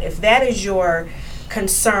that, if that is your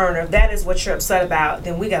concern, or if that is what you're upset about,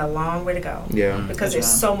 then we got a long way to go. Yeah. Because there's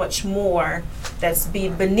so much more that's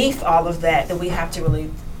beneath all of that we have to really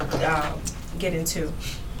get into.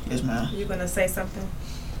 Yes, ma'am. You gonna say something?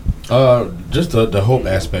 Just the hope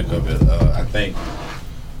aspect of it. I think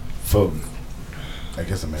I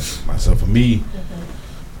guess I'm asking myself. For me,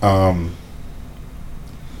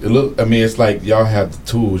 it's like y'all have the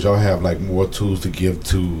tools. Y'all have like more tools to give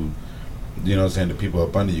to, you know what I'm saying, the people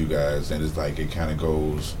up under you guys, and it's like it kind of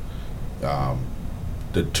goes.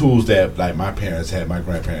 The tools that like my parents had, my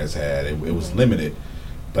grandparents had, it was limited.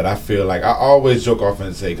 But I feel like I always joke off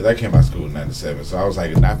and say, because I came out of school in '97, so I was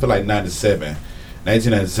like, I feel like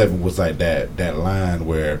 1997 was like that line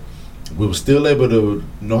where we were still able to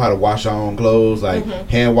know how to wash our own clothes, like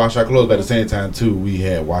hand wash our clothes, but at the same time too, we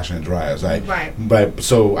had washer and dryers, like. Right. But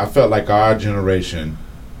so I felt like our generation,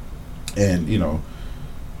 and you know,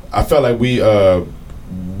 I felt like we were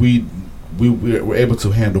able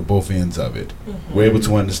to handle both ends of it. We're able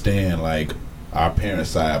to understand like our parents'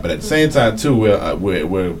 side, but at the same time too,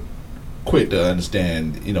 we're quick to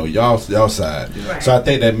understand, you know, y'all side. Right. So I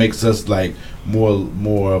think that makes us like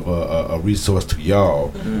more of a resource to y'all,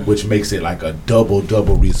 which makes it like a double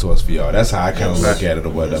resource for y'all. That's how I kind of look at it or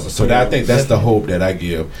whatever. So I think that's the hope that I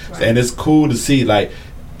give, and it's cool to see like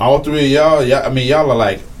all three of y'all. I mean, y'all are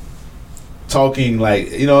like talking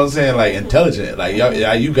like, you know what I'm saying, like intelligent. Like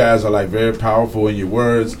you guys are like very powerful in your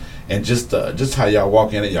words and just how y'all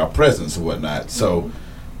walk in at y'all presence and whatnot. So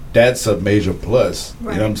that's a major plus.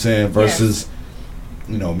 Right. You know what I'm saying? Versus,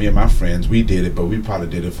 you know, me and my friends, we did it, but we probably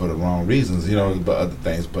did it for the wrong reasons. You know, but other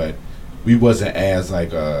things. But we wasn't as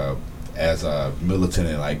like as militant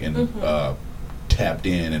and like tapped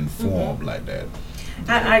in and formed like that.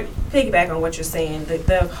 I piggyback on what you're saying.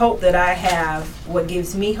 The hope that I have, what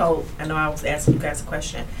gives me hope. I know I was asking you guys a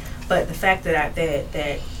question, but the fact that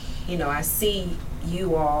that you know, I see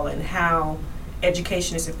you all and how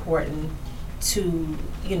education is important to,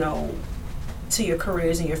 you know, to your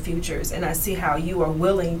careers and your futures, and I see how you are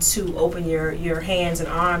willing to open your hands and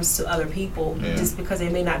arms to other people just because they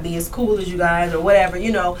may not be as cool as you guys or whatever.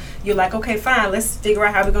 You know, you're like, okay, fine, let's figure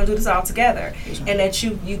out how we're gonna do this all together, and that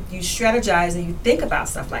you strategize and you think about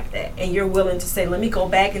stuff like that, and you're willing to say, let me go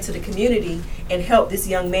back into the community and help this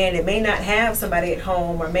young man that may not have somebody at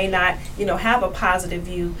home or may not, you know, have a positive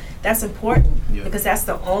view. That's important because that's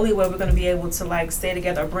the only way we're going to be able to like stay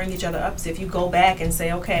together or bring each other up. So if you go back and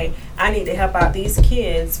say, okay, I need to help out these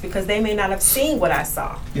kids because they may not have seen what I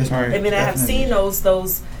saw. Yes, they may not have seen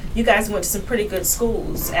those. You guys went to some pretty good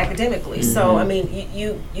schools academically, so I mean,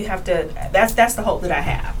 you have to. That's the hope that I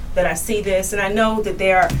have. That I see this, and I know that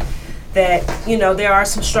there are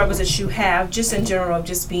some struggles that you have just in general of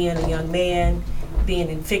just being a young man, being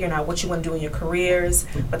and figuring out what you want to do in your careers.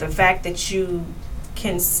 But the fact that you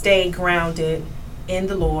can stay grounded in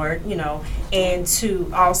the Lord, you know, and to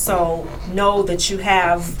also know that you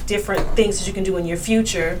have different things that you can do in your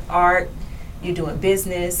future, art, you're doing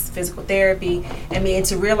business, physical therapy, and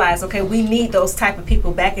to realize, okay, we need those type of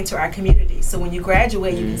people back into our community. So when you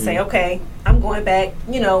graduate, you can say, okay, I'm going back,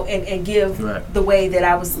 you know, and give the way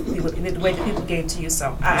that the way that people gave to you.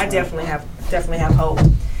 So I definitely have hope.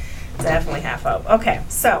 Definitely have hope. Okay,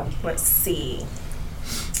 so let's see.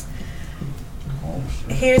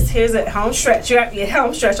 Here's a home stretch. You're at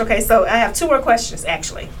home stretch. Okay, so I have two more questions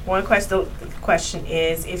actually. One question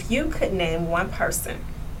is, if you could name one person,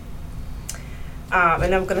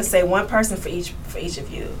 and I'm going to say one person for each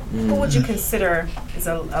of you, who would you consider as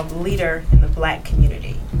a leader in the Black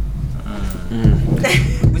community?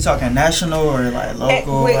 We talking national or like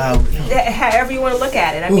local? However you want to look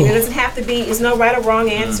at it. I mean, it doesn't have to be. There's no right or wrong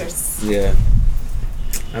answers. Yeah.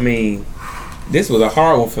 I mean, this was a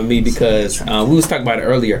hard one for me because we was talking about it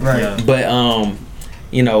earlier. Right. But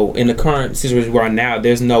you know, in the current situation we are now, we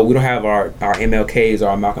don't have our MLKs or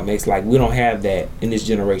our Malcolm X. Like, we don't have that in this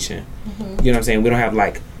generation. You know what I'm saying? We don't have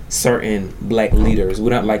like certain Black leaders. We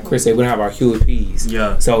don't, like Chris said, we don't have our Huey P's.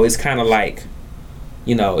 Yeah. So it's kind of like,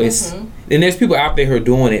 you know, it's and there's people out there who are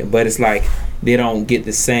doing it, but it's like they don't get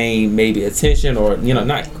the same maybe attention or, you know,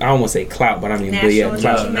 not, I don't want to say clout, but I mean,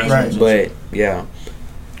 clout. Right. But yeah.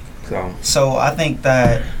 So I think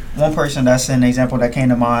that one person that's an example that came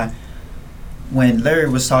to mind when Larry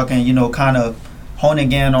was talking, you know, kind of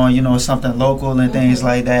honing in on, you know, something local and things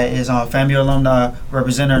like that, is FAMU alumni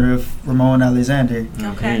Representative Ramon Alexander.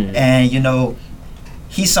 Okay. And, you know,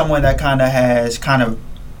 he's someone that has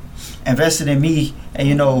invested in me and,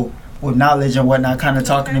 you know, with knowledge and whatnot, kind of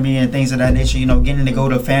talking to me and things of that nature, you know, getting to go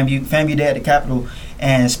to FAMU Day at the Capitol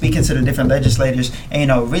and speaking to the different legislators and, you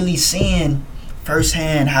know, really seeing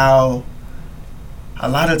firsthand how a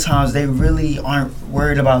lot of times they really aren't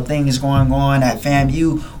worried about things going on at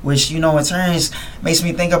FAMU, which, you know, in turns makes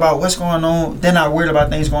me think about what's going on. They're not worried about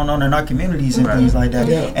things going on in our communities and things like that.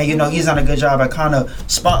 Yeah. And, you know, he's done a good job at kind of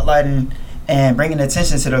spotlighting and bringing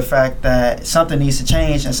attention to the fact that something needs to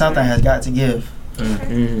change and something has got to give.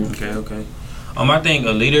 Okay. I think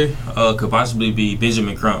a leader could possibly be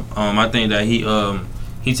Benjamin Crump. I think that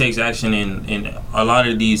he takes action in a lot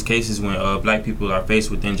of these cases when black people are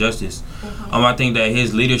faced with injustice. I think that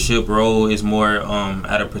his leadership role is more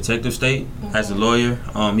at a protective state as a lawyer.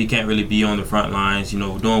 He can't really be on the front lines,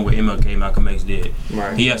 doing what MLK, Malcolm X did.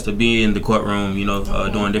 Right. He has to be in the courtroom,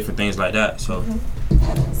 doing different things like that. So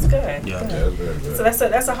It's good. Yeah. Good. So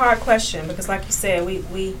that's a hard question because, like you said,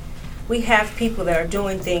 we have people that are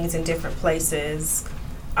doing things in different places,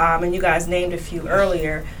 and you guys named a few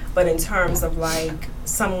earlier. But in terms of like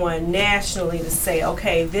someone nationally to say,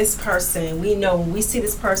 okay, this person, we know when we see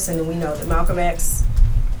this person and we know that Malcolm X,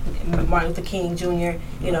 Martin Luther King Jr.,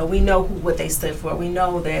 we know what they stood for. We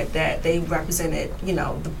know that they represented,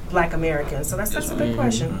 the Black Americans. So that's a good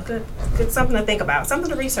question. Good something to think about. Something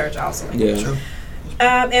to research also. Yeah. True.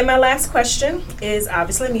 And my last question is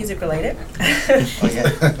obviously music related.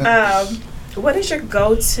 What is your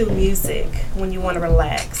go-to music when you want to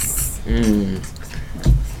relax?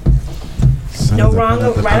 No wrong,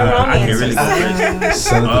 right or wrong I can answers.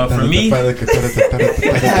 really for me,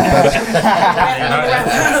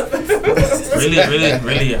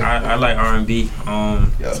 really, I like R&B.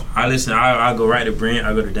 I listen. I go right to Brent.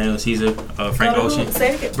 I go to Daniel Caesar, Frank Ocean,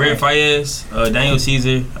 Brent Fayez, Daniel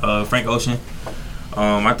Caesar, Frank Ocean.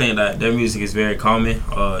 I think that their music is very calming.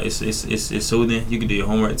 It's soothing. You can do your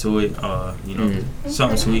homework to it.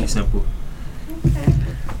 Something sweet, simple. Okay.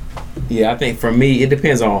 Yeah, I think for me, it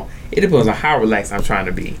depends on how relaxed I'm trying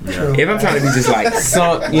to be. Yeah. If I'm trying to be just like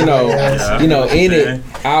sunk, in it,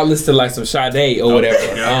 I'll listen to like some Sade or whatever.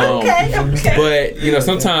 Okay. But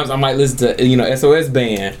sometimes I might listen to SOS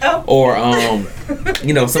Band or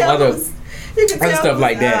some other stuff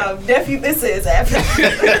like that. Nephew, this is after.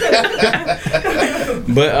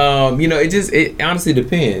 But it honestly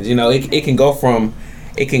depends. It can go from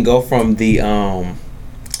the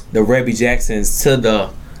Rebby Jacksons to the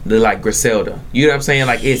like Griselda. You know what I'm saying?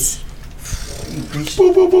 Like it's. Hey,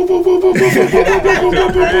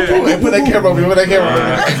 put that camera over me. Put that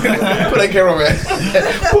camera over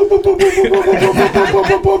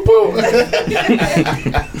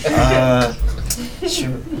me.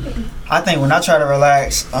 Shoot. I think when I try to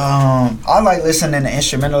relax, I like listening to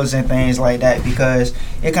instrumentals and things like that because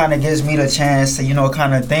it kind of gives me the chance to,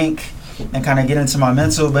 kind of think and kind of get into my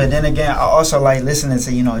mental. But then again, I also like listening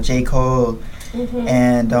to, J. Cole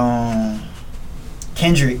and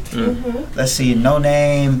Kendrick. Let's see, No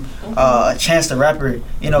Name, Chance the Rapper.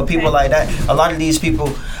 People like that. A lot of these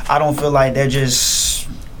people, I don't feel like they're just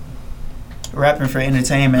rapping for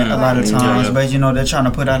entertainment a lot of times, but they're trying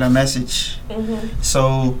to put out a message.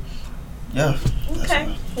 So, yeah.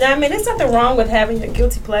 Okay. Now, there's nothing wrong with having your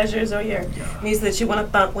guilty pleasures or your music that you want to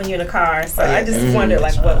thump when you're in the car. So I just wondered,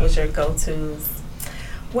 what was your go-tos?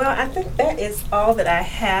 Well, I think that is all that I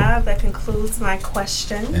have. That concludes my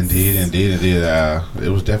questions. Indeed. It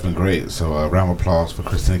was definitely great. So, round of applause for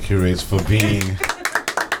Christina Curates for being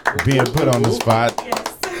put on the spot. Yes.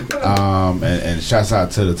 And shouts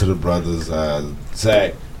out to the brothers,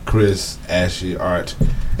 Zach, Chris, Ashley, Art.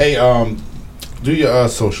 Hey, do your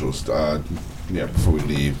socials. Before we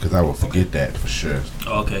leave, because I will forget that for sure.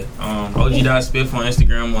 Okay. OG.Spiff on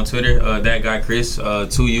Instagram, on Twitter. That guy Chris, 2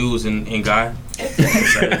 U's in guy. My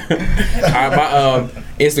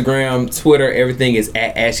Instagram, Twitter, everything is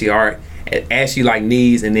at Ashley Art. Ashley like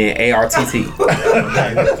knees and then ARTT. You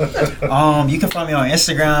can find me on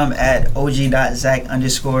Instagram at OG.Zach_,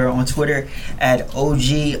 on Twitter at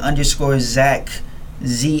OG_Zach,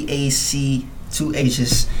 ZAC, 2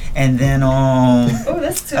 H's. And then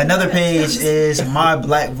another page is My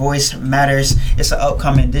Black Voice Matters. It's an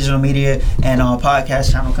upcoming digital media and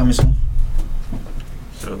podcast channel coming soon.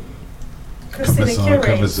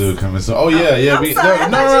 Coming soon. Oh yeah.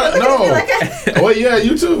 No. Well, yeah,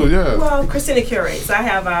 you too. Yeah. Well, Christina Curates. I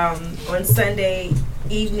have on Sunday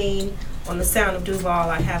evening on the Sound of Duval.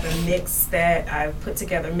 I have a mix that I've put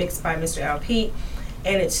together, mixed by Mr. LP.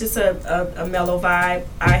 And it's just a mellow vibe.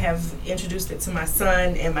 I have introduced it to my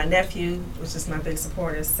son and my nephew, which is my big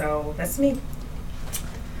supporters. So that's me.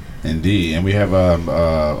 Indeed, and we have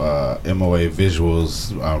MOA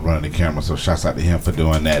Visuals running the camera. So shouts out to him for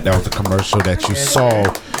doing that. That was a commercial that you saw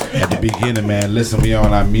at the beginning, man. Listen, we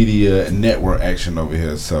on our media network action over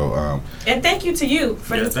here. So and thank you to you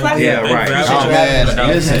for this platform. Yeah, right. Oh man,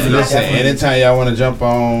 listen. Anytime y'all want to jump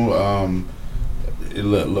on.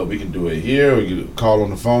 Look, we can do it here, or you can call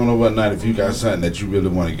on the phone or whatnot. If you got something that you really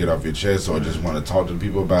want to get off your chest or just want to talk to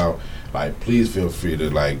people about, please feel free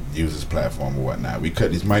to use this platform or whatnot. We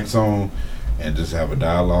cut these mics on and just have a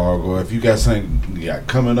dialogue. Or if you got something you got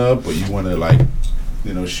coming up, or you want to like,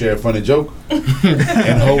 share a funny joke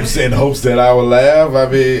in hopes that I will laugh. I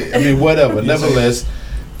mean, whatever. Nevertheless,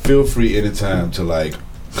 feel free anytime to like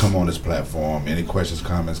come on this platform. Any questions,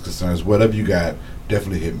 comments, concerns, whatever you got,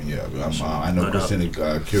 definitely hit me up. I know Christina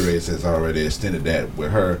Curates has already extended that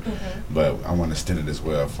with her, but I want to extend it as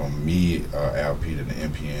well from me, LP, to the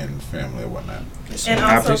MPN family and whatnot. And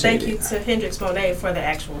also thank you to Hendrix Monet for the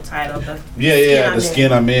actual title. The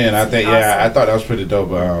Skin I'm In. I think I thought that was pretty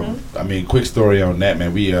dope. I mean, quick story on that,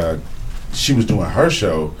 man. She was doing her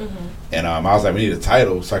show, and I was like, we need a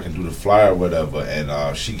title so I can do the flyer or whatever.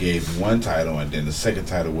 And she gave me one title, and then the second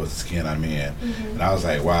title was The Skin I'm In. And I was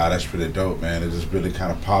like, wow, that's pretty dope, man. It just really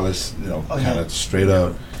kind of polished, kind of straight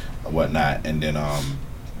up and whatnot. And then I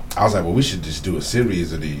was like, well, we should just do a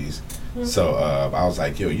series of these. So I was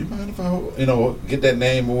like, yo, you mind if I, get that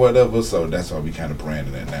name or whatever? So that's why we kind of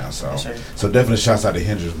branded it now. So definitely shouts out to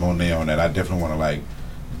Hendrix Monet on that. I definitely want to like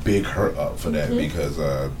big her up for that because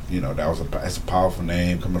that was it's a powerful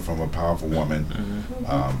name coming from a powerful woman,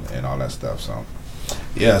 and all that stuff. So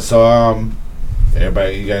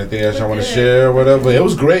everybody, you got anything else y'all want to share or whatever? It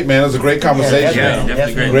was great, man. It was a great conversation.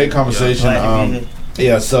 Definitely Great conversation.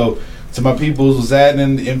 So to my peoples who's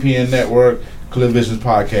adding the MPN Network Clear Visions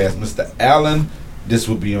podcast, Mr. Allen, this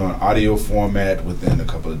will be on audio format within a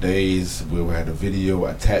couple of days. We'll have the video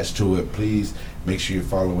attached to it. Please make sure you're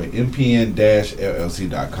following mpn-llc.com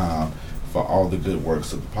for all the good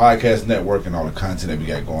works of the podcast network and all the content that we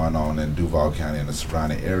got going on in Duval County and the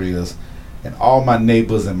surrounding areas. And all my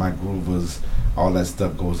neighbors and my groovers, all that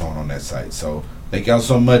stuff goes on that site. So thank y'all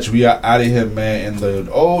so much. We are out of here, man, in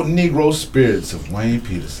the old Negro spirits of Wayne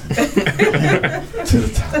Peterson. To the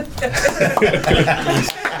top.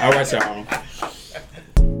 All right, y'all.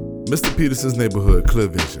 Mr. Peterson's Neighborhood Clear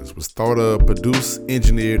Visions was thought of, produced,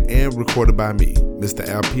 engineered, and recorded by me, Mr.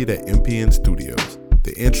 LP at MPN Studios.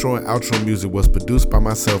 The intro and outro music was produced by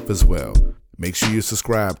myself as well. Make sure you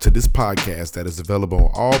subscribe to this podcast that is available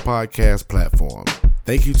on all podcast platforms.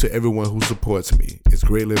 Thank you to everyone who supports me. It's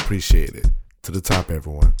greatly appreciated. To the top,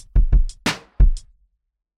 everyone.